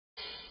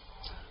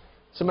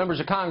Some members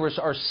of Congress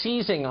are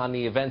seizing on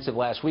the events of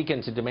last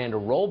weekend to demand a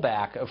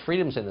rollback of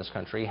freedoms in this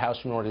country. House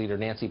Minority Leader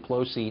Nancy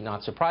Pelosi,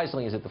 not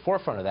surprisingly, is at the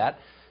forefront of that.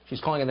 She's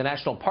calling on the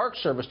National Park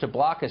Service to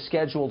block a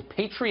scheduled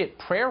Patriot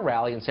Prayer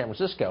rally in San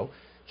Francisco.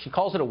 She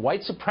calls it a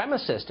white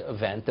supremacist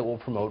event that will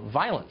promote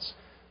violence.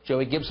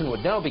 Joey Gibson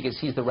would know because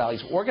he's the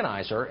rally's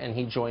organizer, and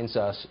he joins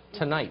us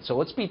tonight. So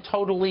let's be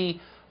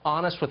totally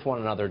honest with one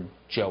another,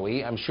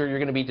 Joey. I'm sure you're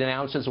going to be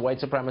denounced as a white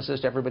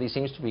supremacist. Everybody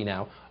seems to be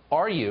now.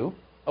 Are you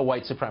a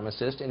white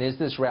supremacist, and is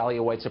this rally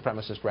a white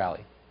supremacist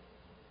rally?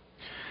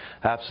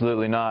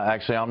 Absolutely not.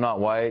 Actually, I'm not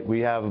white.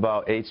 We have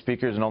about 8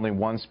 speakers, and only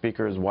 1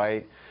 speaker is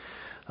white.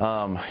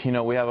 You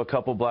know, we have a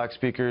couple black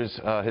speakers,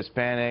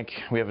 Hispanic.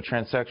 We have a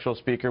transsexual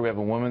speaker. We have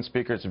a woman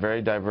speaker. It's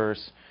very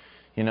diverse.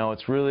 You know,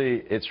 it's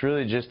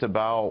really just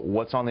about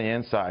what's on the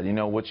inside. You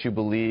know, what you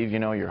believe. You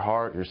know, your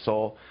heart, your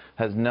soul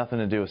has nothing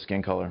to do with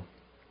skin color.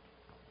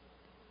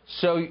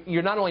 So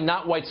you're not only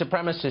not white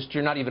supremacist,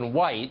 you're not even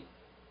white.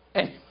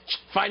 And which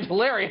I find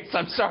hilarious.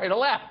 I'm sorry to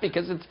laugh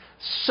because it's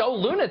so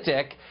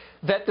lunatic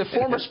that the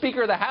former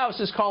Speaker of the House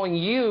is calling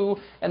you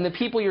and the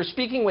people you're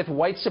speaking with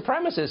white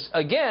supremacists,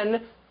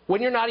 again, when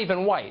you're not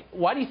even white.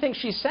 Why do you think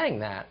she's saying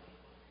that?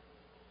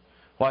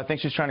 Well, I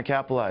think she's trying to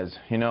capitalize,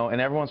 you know, and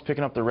everyone's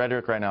picking up the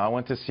rhetoric right now. I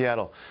went to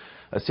Seattle.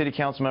 A city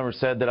council member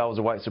said that I was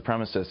a white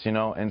supremacist, you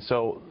know, and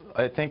so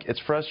I think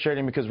it's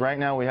frustrating because right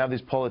now we have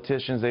these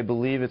politicians, they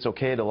believe it's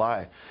okay to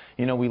lie.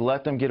 You know, we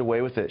let them get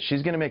away with it.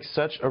 She's going to make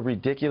such a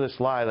ridiculous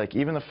lie, like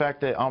even the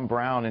fact that I'm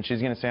brown and she's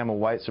going to say I'm a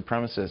white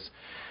supremacist.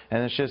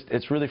 And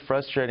it's really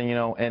frustrating, you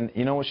know, and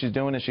you know what she's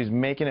doing is she's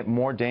making it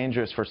more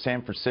dangerous for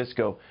San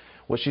Francisco.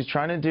 What she's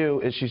trying to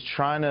do is she's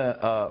trying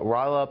to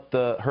rile up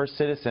her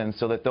citizens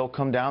so that they'll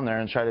come down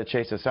there and try to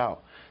chase us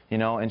out. You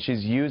know, and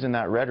she's using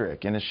that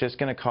rhetoric, and it's just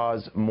going to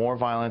cause more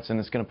violence, and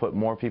it's going to put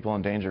more people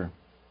in danger.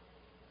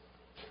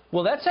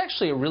 Well, that's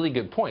actually a really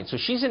good point. So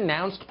she's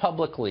announced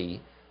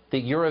publicly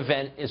that your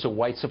event is a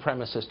white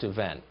supremacist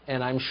event.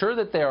 And I'm sure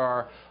that there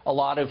are a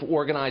lot of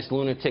organized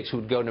lunatics who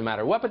would go no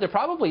matter what, but there are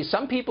probably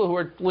some people who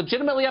are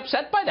legitimately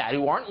upset by that,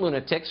 who aren't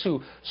lunatics,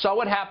 who saw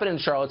what happened in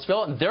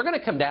Charlottesville, and they're going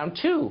to come down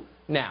too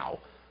now.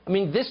 I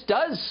mean, this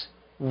does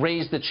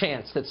raise the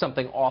chance that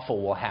something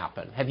awful will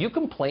happen. Have you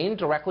complained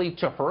directly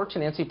to her, to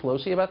Nancy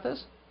Pelosi, about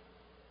this?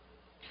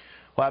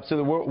 Well,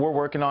 absolutely. We're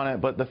working on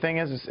it. But the thing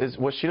is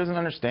what she doesn't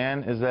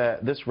understand is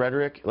that this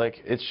rhetoric,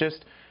 like, it's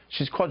just,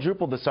 she's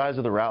quadrupled the size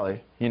of the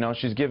rally. You know,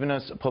 she's given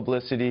us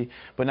publicity,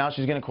 but now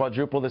she's going to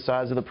quadruple the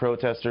size of the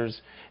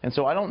protesters. And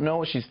so I don't know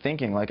what she's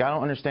thinking. Like, I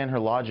don't understand her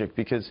logic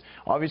because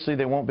obviously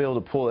they won't be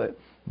able to pull it.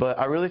 But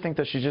I really think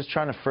that she's just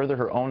trying to further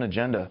her own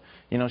agenda.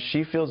 You know,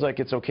 she feels like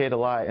it's okay to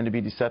lie and to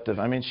be deceptive.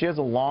 I mean, she has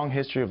a long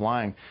history of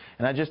lying.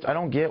 And I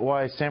don't get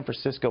why San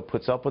Francisco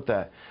puts up with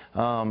that.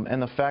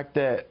 And the fact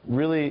that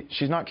really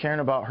she's not caring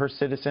about her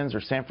citizens or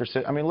San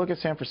Francisco. I mean, look at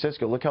San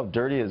Francisco. Look how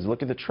dirty it is.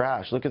 Look at the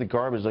trash. Look at the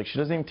garbage. Like, she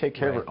doesn't even take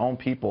care of her own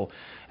people.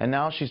 And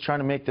now she's trying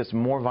to make this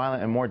more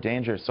violent and more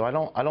dangerous. So I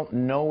don't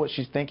know what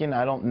she's thinking.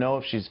 I don't know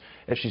if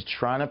she's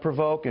trying to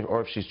provoke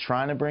or if she's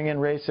trying to bring in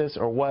racists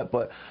or what.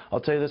 But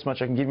I'll tell you this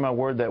much. I can give you my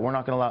word that we're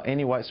not going to allow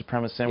any white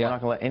supremacists in. We're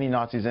not going to let any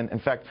Nazis in. In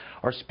fact,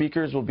 our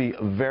speakers will be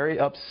very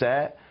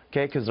upset,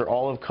 okay, because they're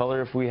all of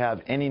color if we have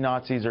any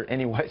Nazis or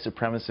any white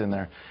supremacists in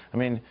there. I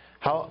mean,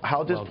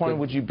 how disappointed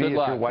would you be if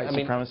you're a white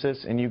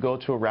supremacist and you go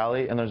to a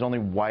rally and there's only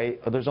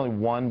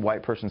one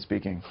white person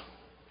speaking?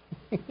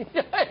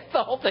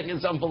 The whole thing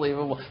is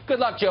unbelievable. Good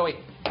luck, Joey.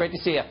 Great to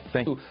see you.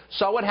 Thank you.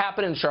 Saw what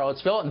happened in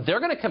Charlottesville, and they're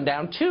going to come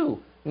down too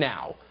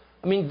now.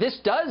 I mean, this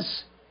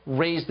does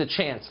raise the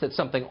chance that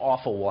something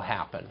awful will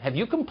happen. Have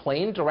you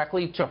complained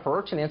directly to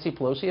her, to Nancy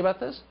Pelosi, about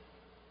this?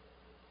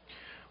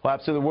 Well,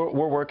 absolutely.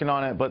 We're working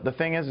on it. But the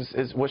thing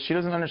is what she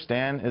doesn't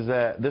understand is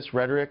that this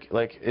rhetoric,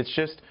 like, it's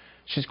just,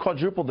 she's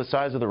quadrupled the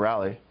size of the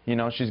rally. You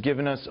know, she's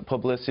given us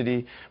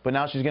publicity, but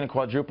now she's going to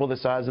quadruple the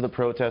size of the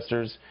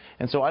protesters.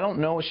 And so I don't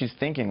know what she's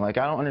thinking. Like,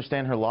 I don't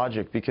understand her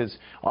logic because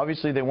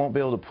obviously they won't be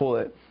able to pull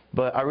it.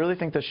 But I really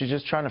think that she's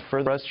just trying to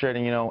further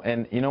frustrating, you know,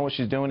 and you know what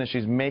she's doing is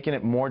she's making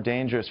it more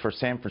dangerous for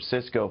San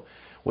Francisco.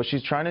 What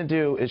she's trying to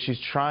do is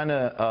she's trying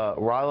to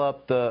rile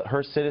up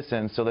her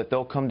citizens so that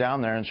they'll come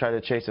down there and try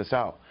to chase us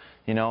out.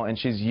 You know, and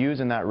she's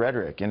using that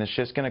rhetoric, and it's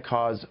just going to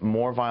cause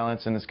more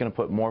violence, and it's going to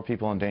put more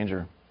people in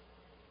danger.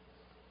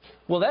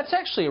 Well, that's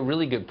actually a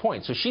really good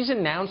point. So she's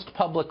announced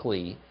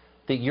publicly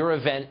that your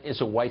event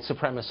is a white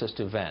supremacist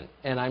event.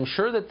 And I'm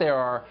sure that there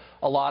are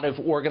a lot of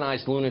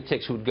organized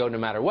lunatics who would go no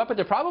matter what, but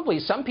there are probably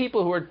some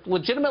people who are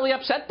legitimately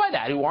upset by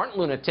that, who aren't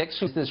lunatics.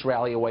 Who's this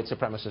rally a white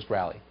supremacist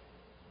rally?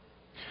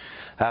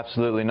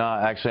 Absolutely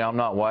not. Actually, I'm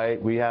not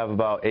white. We have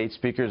about 8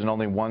 speakers, and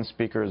only 1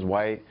 speaker is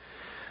white.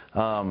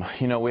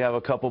 You know, we have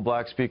a couple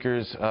black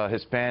speakers,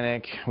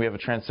 Hispanic. We have a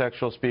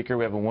transsexual speaker.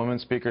 We have a woman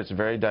speaker. It's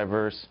very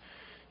diverse.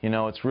 You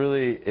know, it's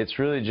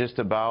really just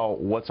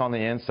about what's on the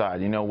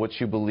inside. You know, what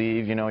you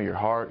believe. You know, your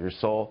heart, your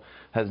soul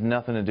has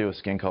nothing to do with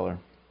skin color.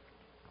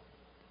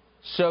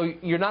 So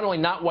you're not only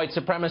not white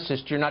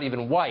supremacist, you're not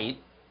even white.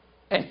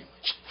 And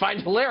which I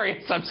find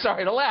hilarious. I'm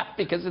sorry to laugh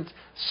because it's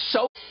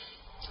so.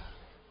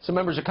 Some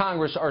members of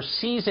Congress are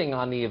seizing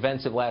on the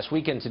events of last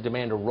weekend to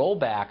demand a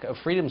rollback of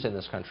freedoms in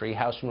this country.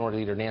 House Minority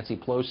Leader Nancy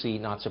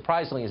Pelosi, not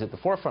surprisingly, is at the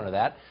forefront of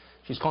that.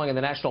 She's calling on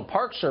the National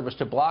Park Service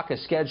to block a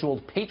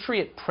scheduled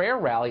Patriot prayer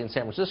rally in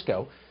San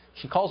Francisco.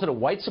 She calls it a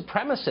white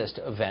supremacist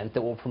event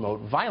that will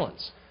promote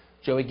violence.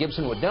 Joey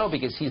Gibson would know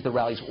because he's the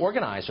rally's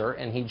organizer,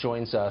 and he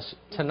joins us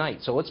tonight.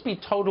 So let's be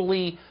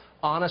totally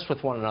honest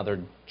with one another,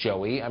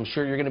 Joey. I'm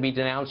sure you're going to be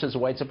denounced as a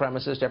white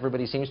supremacist.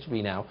 Everybody seems to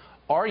be now.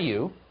 Are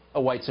you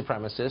a white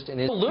supremacist? And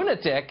is a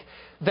lunatic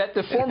that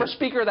the former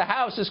Speaker of the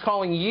House is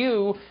calling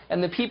you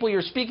and the people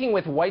you're speaking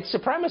with white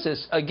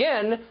supremacists,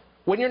 again,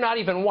 when you're not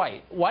even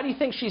white? Why do you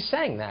think she's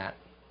saying that?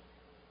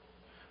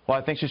 Well,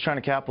 I think she's trying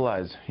to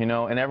capitalize, you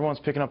know, and everyone's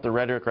picking up the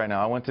rhetoric right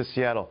now. I went to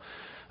Seattle.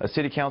 A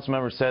city council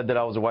member said that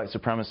I was a white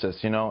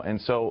supremacist, you know,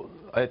 and so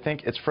I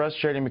think it's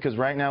frustrating because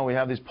right now we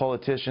have these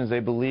politicians, they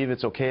believe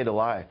it's okay to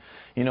lie.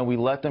 You know, we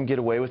let them get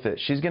away with it.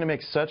 She's going to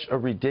make such a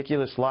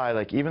ridiculous lie,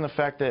 like even the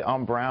fact that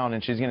I'm brown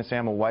and she's going to say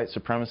I'm a white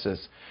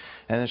supremacist.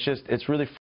 And it's just, it's really